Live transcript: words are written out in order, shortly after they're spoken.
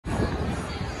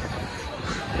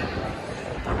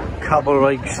Cabo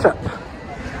Roig strip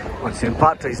on St.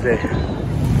 Patrick's Day.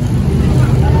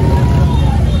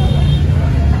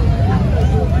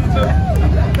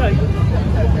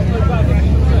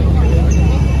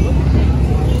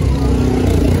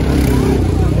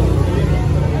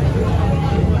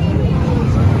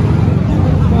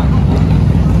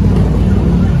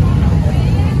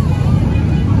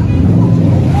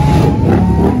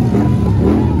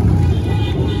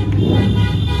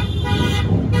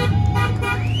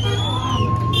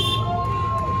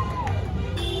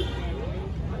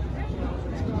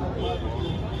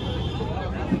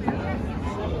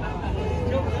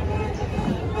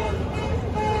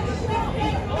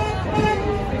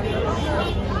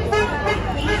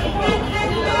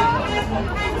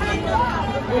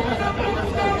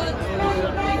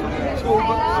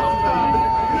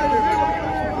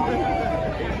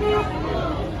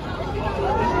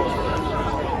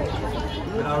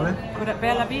 We're at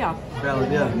Bella Via.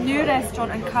 New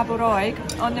restaurant in Cabo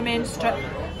Roig on the main strip.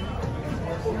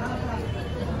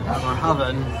 And we're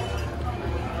having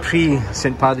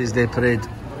pre-St. Paddy's Day parade.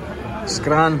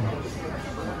 Scran.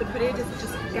 The parade is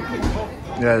just getting off.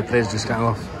 Yeah, the parade's just getting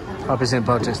off. Happy St.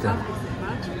 Patrick's Day.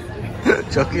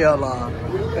 Chucky Allah.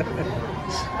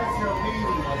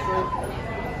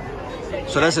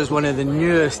 So this is one of the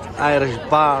newest Irish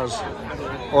bars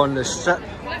on the strip.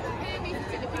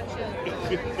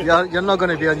 You're not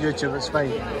going to be on YouTube, it's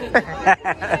fine.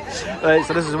 Right,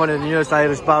 so this is one of the newest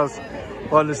Irish bars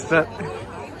on the strip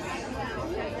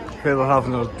where we're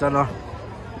having our dinner.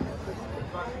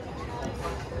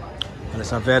 And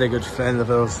it's a very good friend of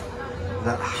ours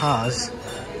that has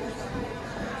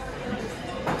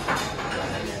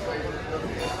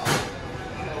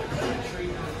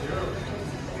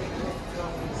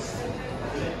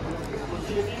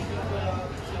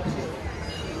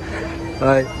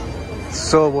right.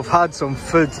 So we've had some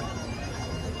food,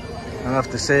 I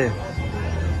have to say.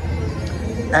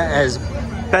 It is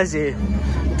busy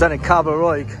down at Cabo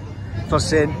Roig for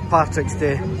St. Patrick's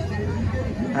Day.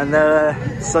 And the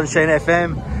Sunshine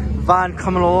FM van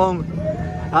coming along,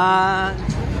 and I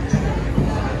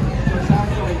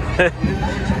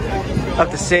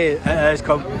have to say it has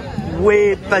come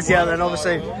way busier than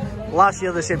obviously last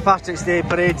year. The St. Patrick's Day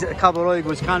parade at Cabo Roig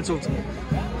was cancelled.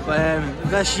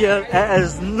 This year it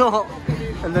is not,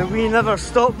 and the "we never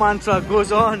stop" mantra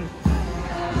goes on.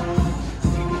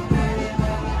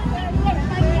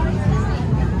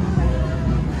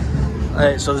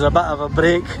 Right, so there's a bit of a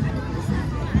break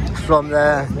from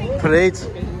the parade.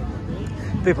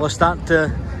 People are starting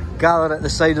to gather at the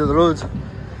side of the road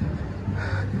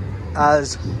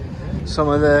as some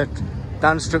of the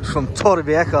dance troops from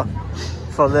Torrevieja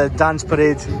for the dance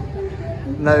parade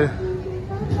now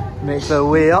make their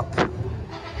way up.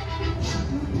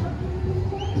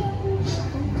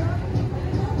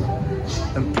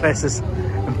 Impressive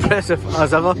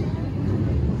as ever.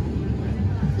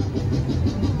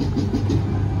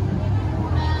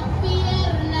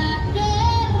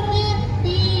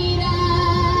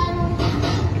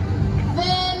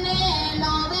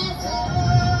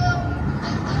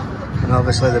 And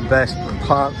obviously the best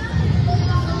part,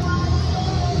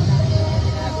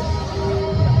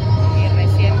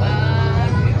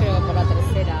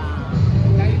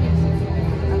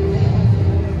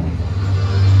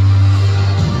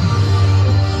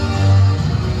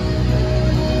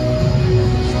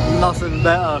 nothing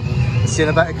better than seeing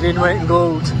a bit of green, white and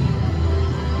gold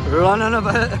running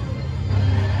about.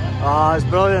 Ah, it's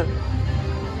brilliant.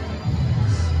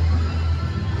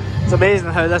 It's amazing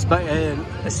how this bit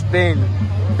of Spain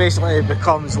basically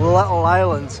becomes little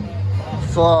islands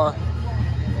for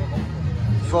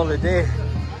the day.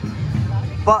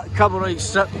 But Cabo Roig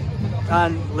Strip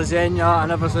and Lasagna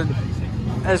and everything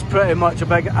is pretty much a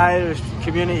big Irish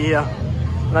community here,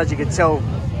 and as you can tell,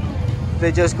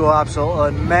 they just go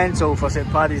absolutely mental for St.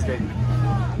 Paddy's Day.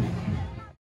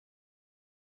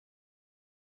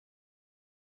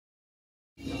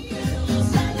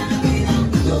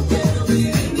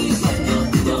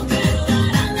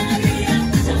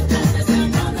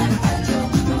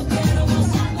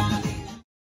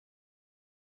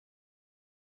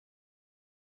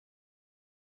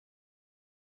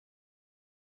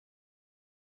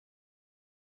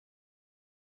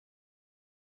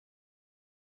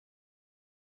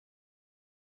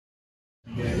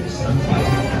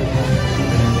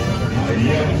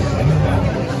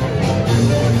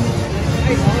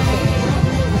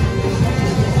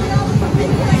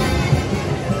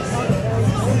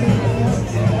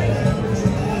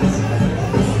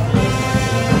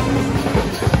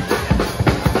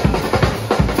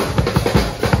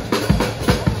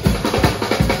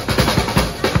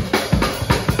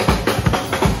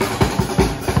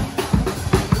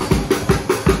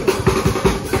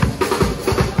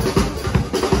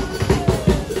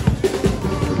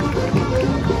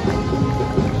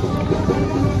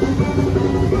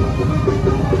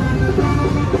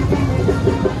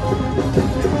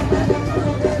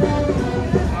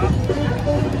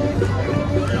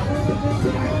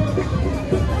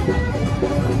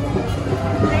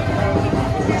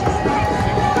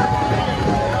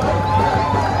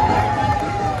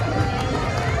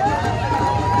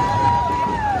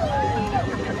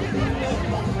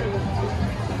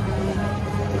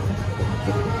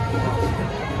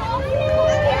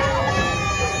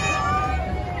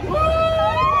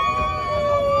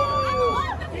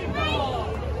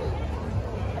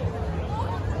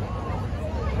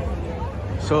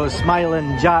 So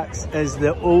Smiling Jack's is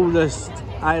the oldest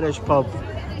Irish pub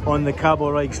on the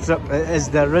Cabo Roig strip. It is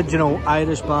the original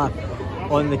Irish bar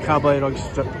on the Cabo Roig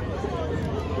strip.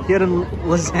 Here in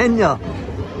Lasagna.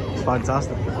 It's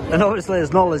fantastic. And obviously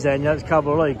it's not Lasagna, it's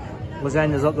Cabo Roig.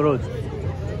 Lasagna's up the road.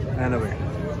 Anyway,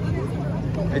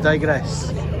 I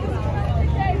digress.